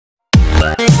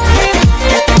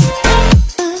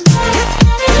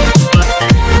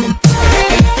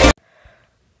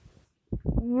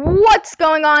What's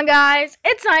going on, guys?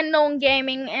 It's Unknown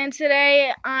Gaming, and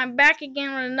today I'm back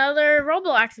again with another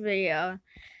Roblox video.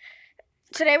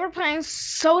 Today we're playing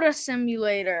Soda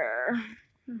Simulator.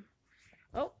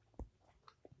 Oh,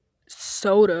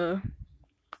 soda.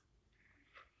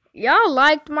 Y'all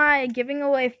liked my giving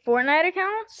away Fortnite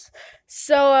accounts?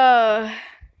 So,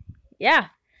 yeah.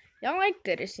 Y'all liked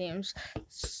it, it seems.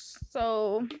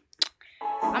 So,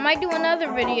 I might do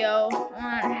another video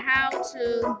on how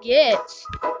to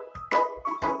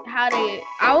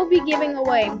I will be giving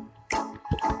away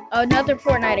another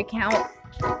Fortnite account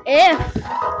if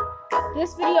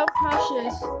this video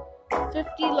touches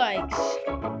 50 likes.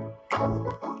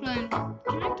 And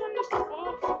can I turn this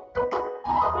off?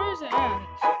 Where is it at?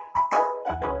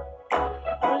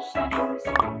 Where's settings?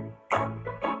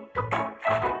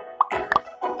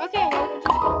 Okay, we'll just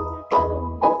go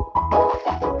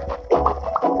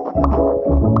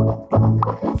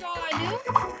That's all I do.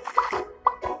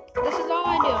 This is all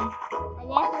I do. I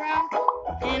walk around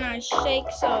and I shake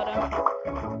soda.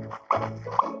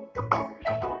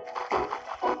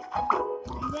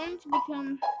 I'm going to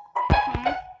become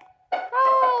calm.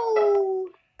 Oh!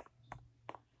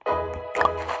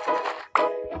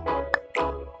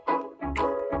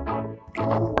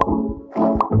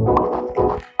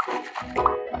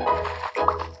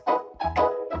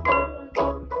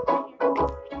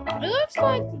 It looks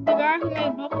like the guy who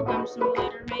made Bubblegum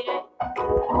Simulator made it.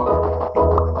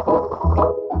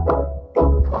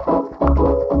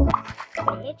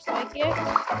 It looks like it.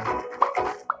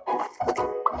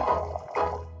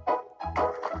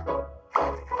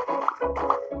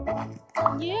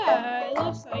 Yeah, it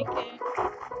looks like it.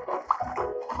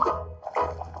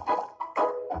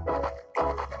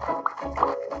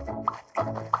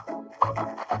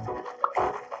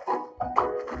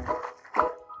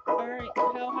 Alright,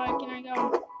 how high can I go?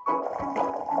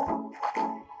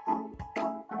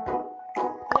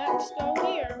 Let's go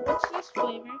here. What's this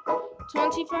flavor?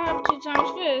 25 2 times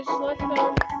fizz. Let's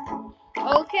go.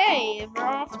 Okay, we're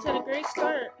off to the great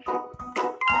start.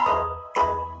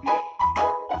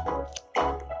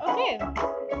 Okay.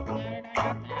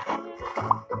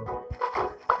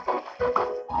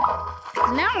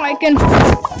 Now I can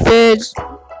fizz.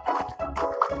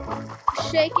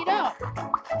 Shake it up.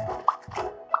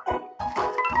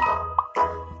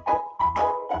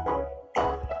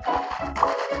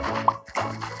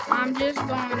 I'm just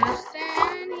gonna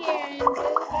stand here and do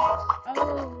this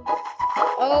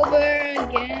over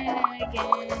again and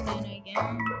again and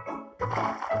again.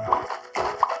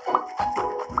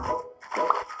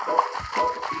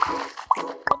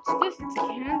 What's this? It's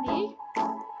candy.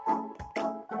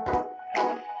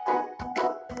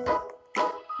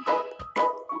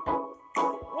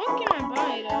 What can I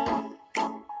buy though?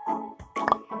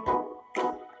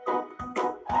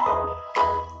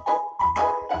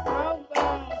 How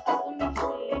about, let me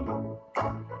see.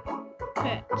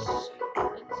 Pets.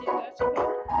 Let's see if that's a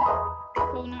good.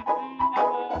 Coconut foam. How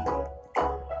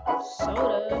about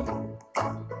soda?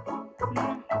 No,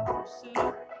 soda.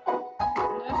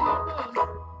 That's not good.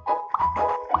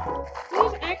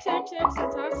 Who's XXX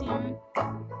Tentacion?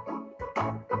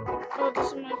 Oh, this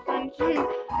is my friend. Hey.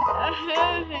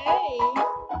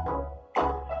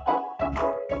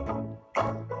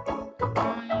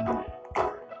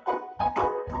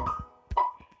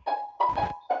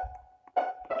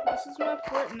 This is my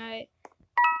Fortnite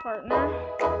partner.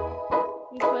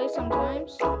 We play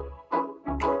sometimes.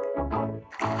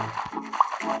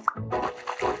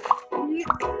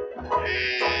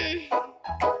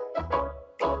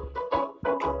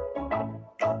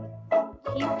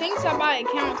 He thinks I buy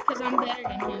accounts because I'm better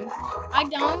than him. I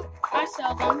don't. I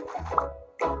sell them.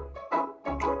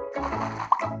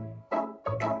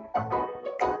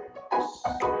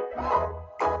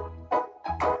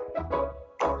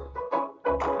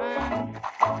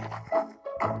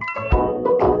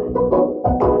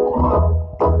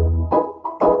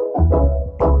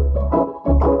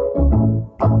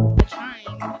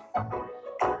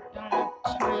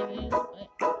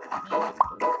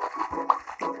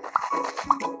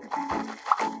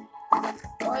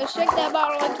 Shake that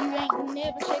bottle like you ain't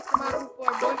never shake the bottle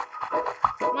before, boy.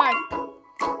 Mike.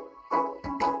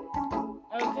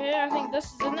 Okay, I think this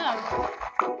is enough.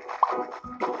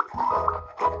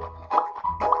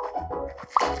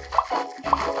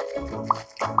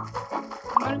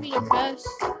 I'm gonna be the best.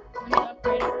 Let me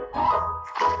upgrade it.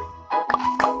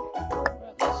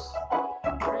 About this.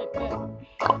 Right back.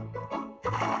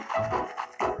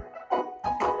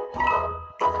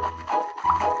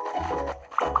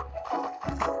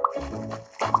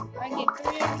 I get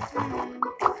 3 every time.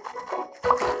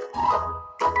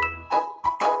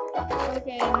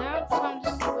 Okay, now it's time to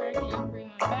see where I can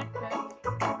upgrade my backpack.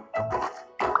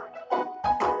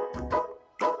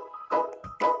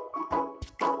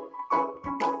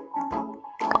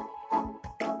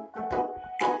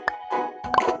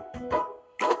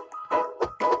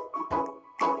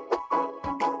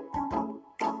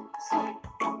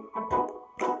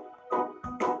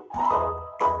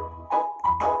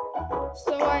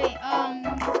 So I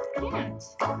can't.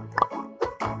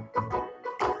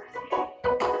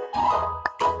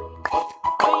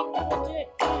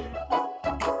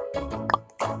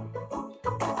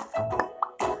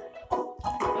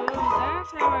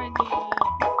 That's how I do it.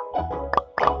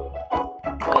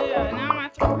 Yeah, now I'm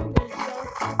at 300, so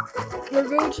we're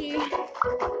Gucci.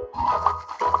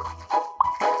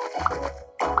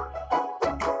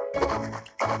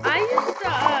 I used to,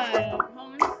 hold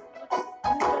on.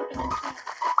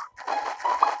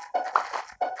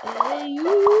 Hey,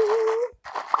 you.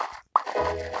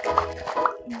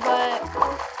 But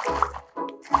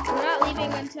we're not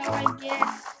leaving until I get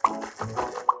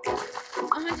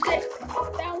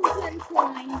 100,000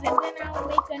 coins, and then I'll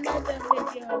make another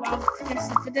video about this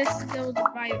if this goes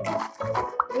viral,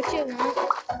 which it won't.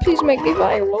 Please make me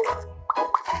viral.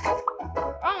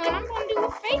 Oh, and I'm gonna do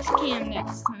a face cam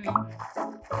next time.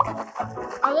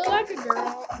 I look like a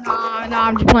girl. Nah,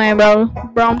 I'm just playing, bro.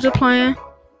 Bro, I'm just playing.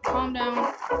 Calm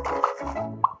down.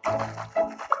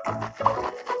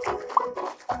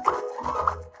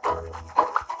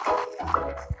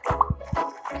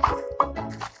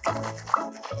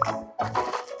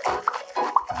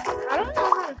 I don't know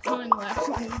how to time lapse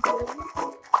on YouTube.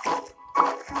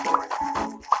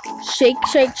 Shake,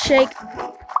 shake, shake.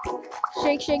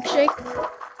 Shake, shake, shake.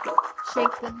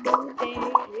 Shake the booty.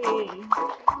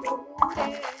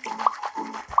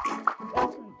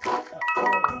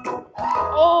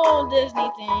 Oh, Disney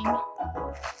thing.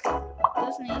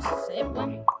 Disney's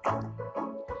sibling.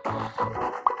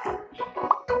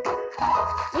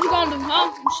 What you gonna do, huh?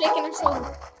 I'm shaking her soul.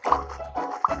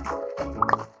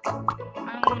 I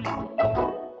don't know.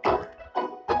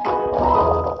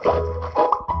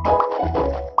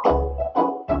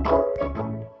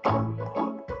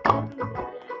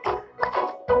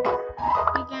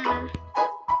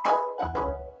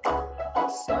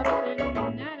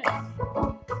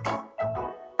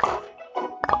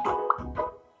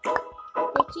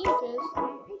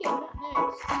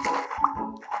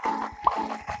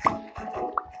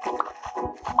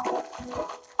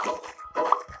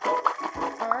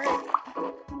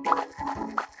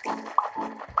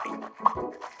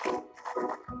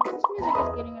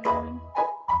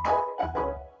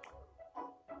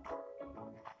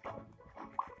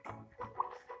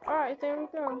 Alright, there we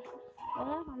go.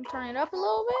 Well, I'm turning it up a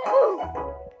little bit.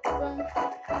 Boom.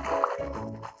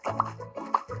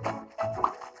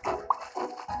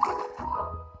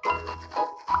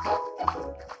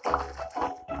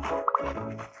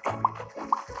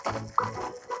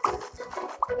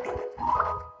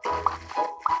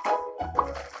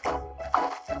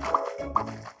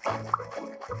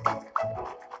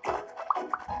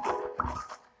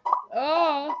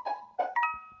 Oh.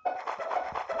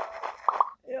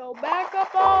 Yo, back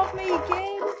up off me,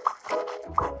 kid.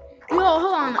 Yo,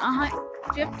 hold on.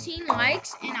 15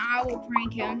 likes and I will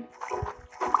prank him.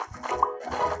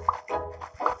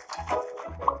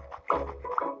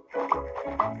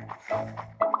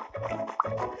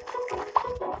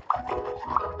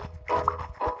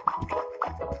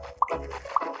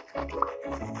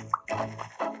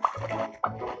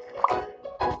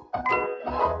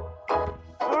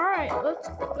 Alright, let's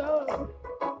go.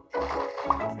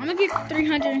 I'm gonna get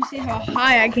 300 and see how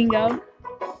high I can go.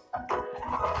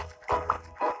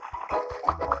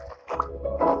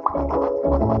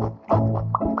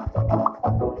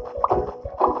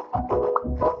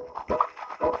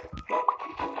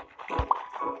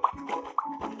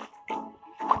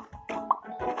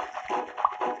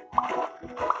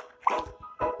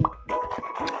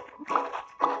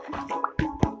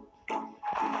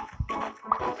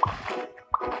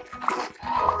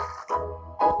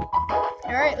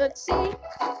 Alright, let's see.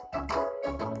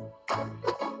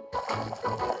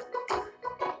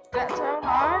 That's how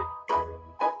high.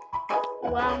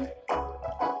 Wow.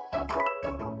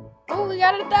 Oh, we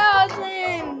got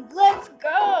 1,000. Let's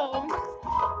go.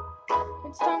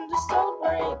 It's time to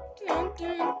celebrate. Dun,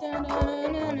 dun, dun,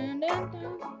 dun, dun, dun,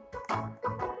 dun.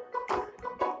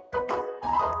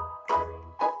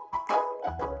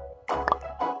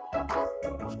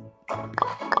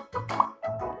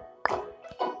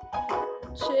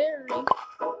 Cherry.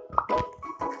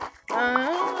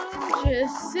 I'm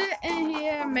just sitting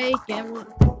here making.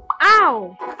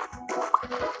 Ow!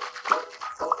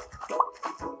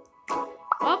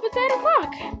 Well, it's 8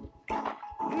 o'clock.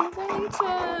 I'm going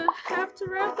to have to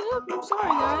wrap it up. I'm sorry,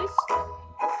 guys.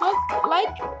 Hope,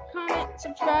 like, comment,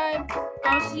 subscribe.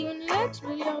 I'll see you in the next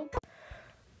video.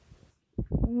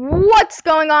 What's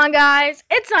going on, guys?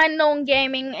 It's Unknown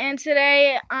Gaming, and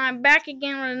today I'm back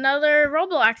again with another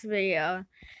Roblox video.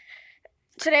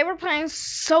 Today we're playing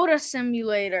Soda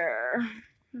Simulator.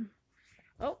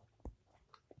 Oh.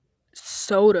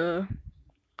 Soda.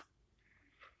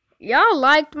 Y'all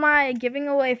liked my giving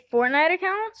away Fortnite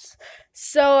accounts?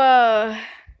 So,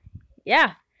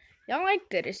 yeah. Y'all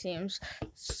liked it, it seems.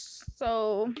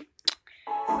 So,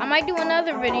 I might do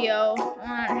another video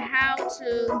on how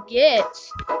to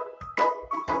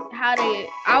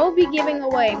I will be giving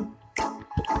away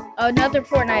another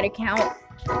Fortnite account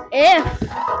if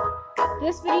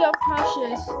this video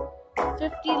crushes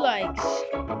 50 likes.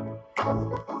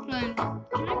 And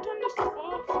can I turn this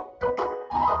off?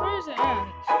 Where is it at?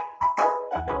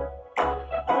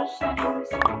 Where's settings?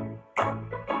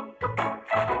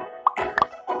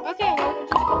 Okay, well, we'll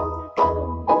just go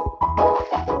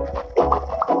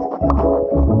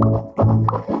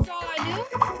That's all I do.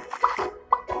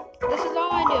 This is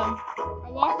all I do. I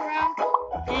walk around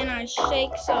and I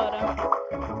shake soda.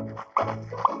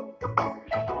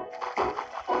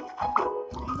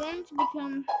 I'm going to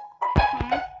become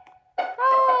calm.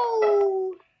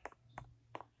 Oh!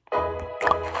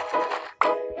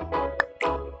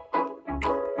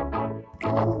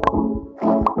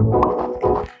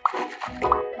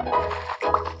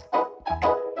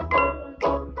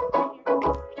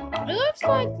 It looks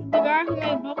like the guy who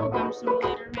made Bubblegum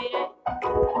Simulator made it.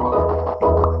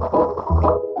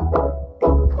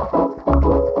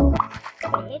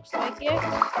 It looks like it.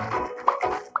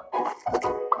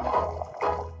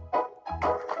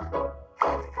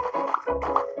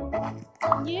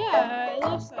 Yeah, it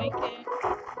looks like it.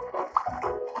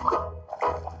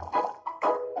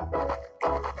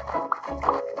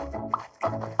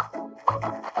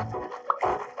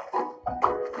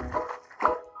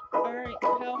 Alright,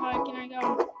 how high can I go?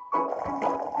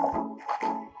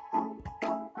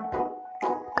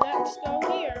 Let's go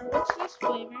here. What's this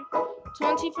flavor?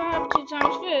 25 2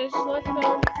 times fizz. Let's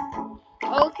go.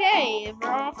 Okay, we're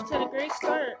off to the great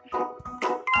start.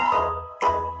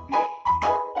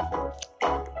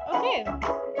 Okay.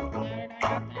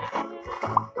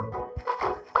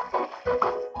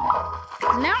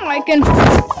 Now I can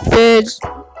fizz.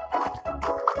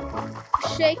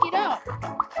 Shake it up.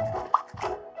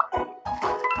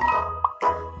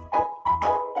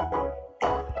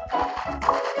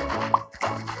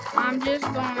 I'm just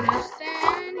gonna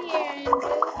stand here and do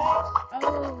this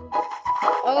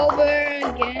over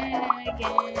again and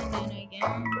again and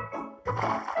again.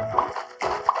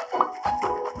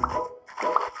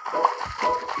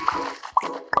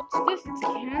 What's this? It's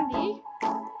candy.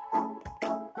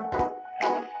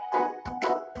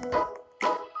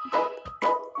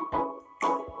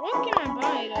 What can I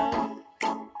buy though?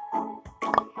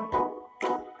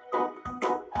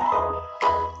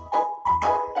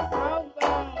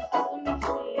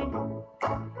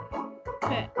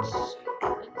 Let's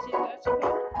see if that's a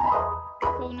good.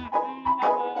 Coconut foam. How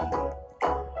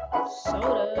about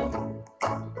soda?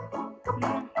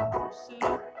 No,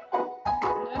 soda.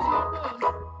 That's not good.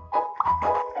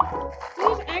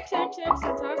 Who's XXX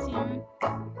Tentacion?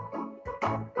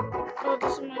 Oh,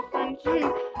 this is my friend. Hey.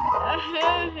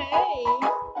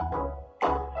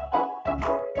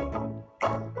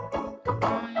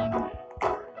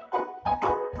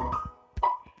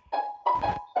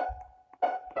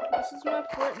 This is my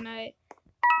Fortnite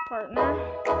partner.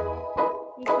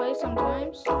 We play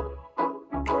sometimes.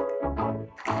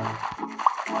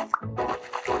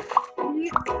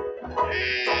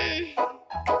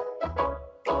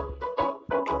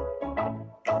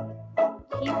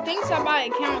 He thinks I buy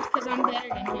accounts because I'm better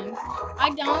than him. I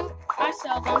don't. I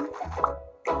sell them.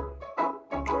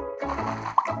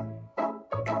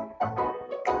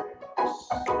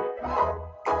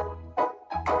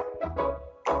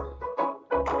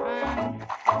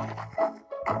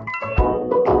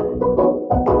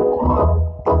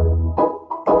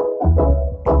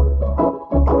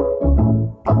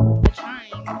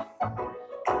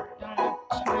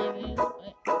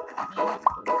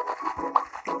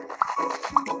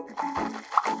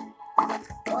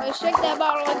 Shake that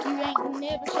bottle like you ain't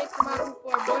never shake the bottle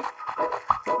before, boy.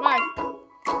 Right.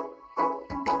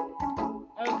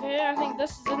 Okay, I think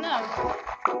this is enough.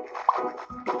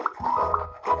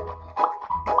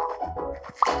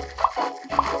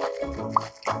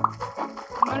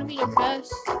 I'm gonna be the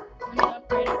best. Let me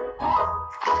upgrade it.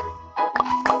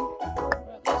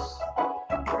 This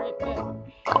right back.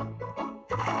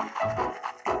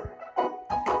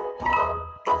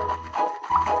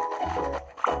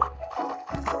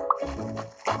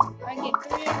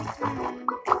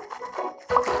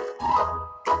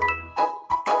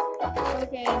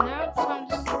 Okay, now it's time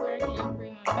to see where I can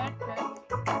bring my backpack.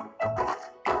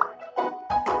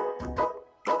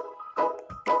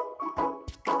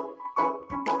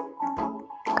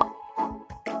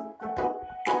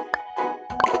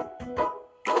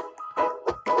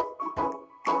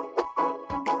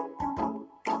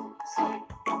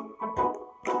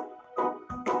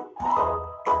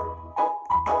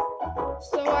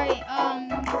 So I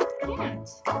can't.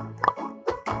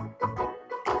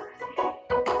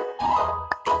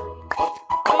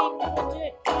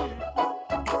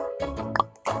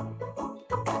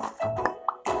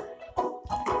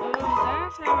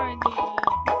 That's how I do it.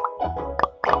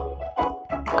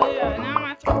 Yeah, now I'm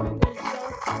at 300, so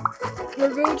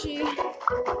we're Gucci.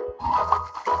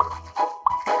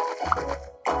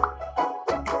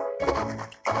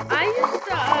 I used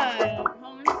to, hold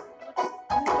on.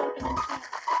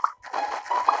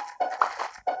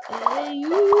 Hey,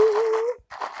 you.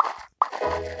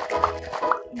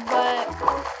 But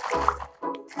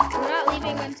we're not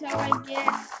leaving until I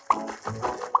get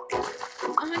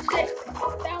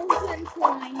 100,000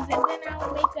 coins, and then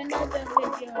I'll make another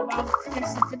video about this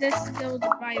if this goes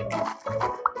viral.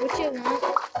 What you want?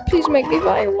 Please make me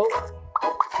viral.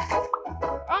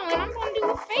 Oh, and I'm gonna do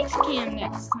a face cam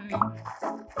next time.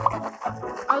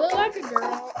 I look like a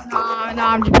girl. Nah,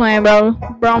 I'm just playing, bro.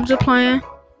 Bro, I'm just playing.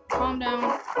 Calm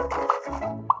down.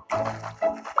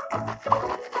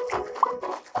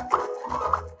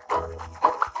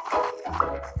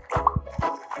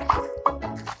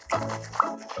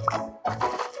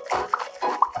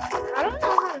 I don't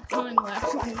know how to time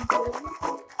lapse on YouTube.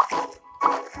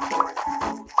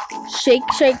 Shake,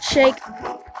 shake, shake.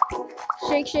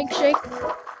 Shake, shake, shake.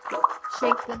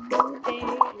 Shake the booty.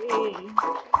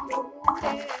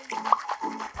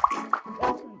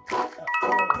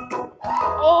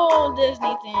 Oh,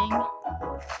 Disney thing.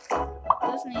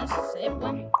 Disney's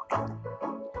sibling.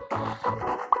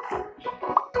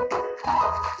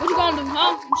 What you gonna do,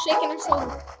 huh? I'm shaking her soul.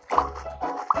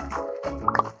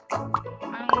 I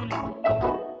don't wanna do that.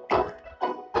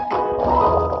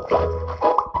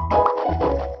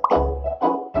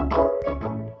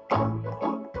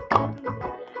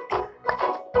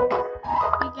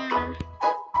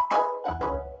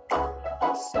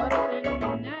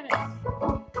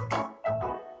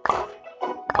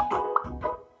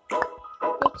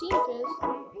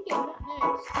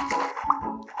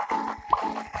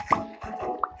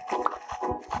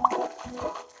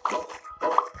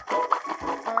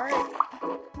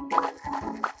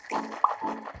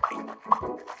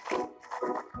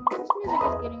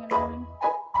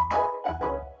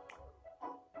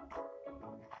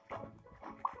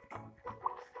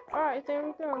 Alright, there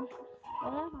we go.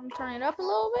 Well, I'm turning it up a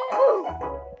little bit.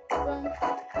 Boom.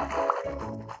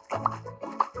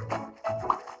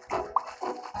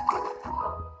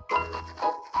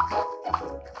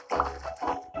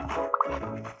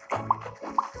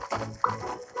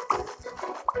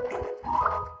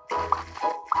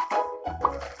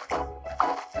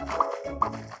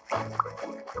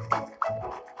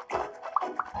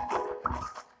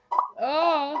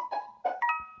 Oh.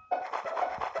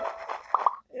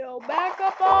 Yo, back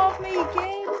up off me,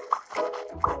 kid.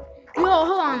 Yo,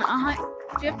 hold on.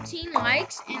 15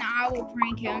 likes and I will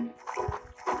prank him.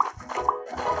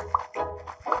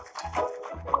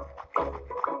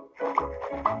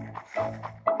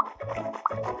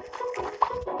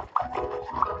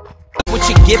 What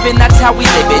you're given, that's how we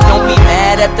live it. Don't be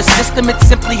mad at the system, it's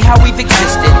simply how we've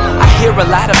existed. I hear a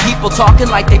lot of people talking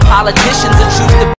like they politicians and choose to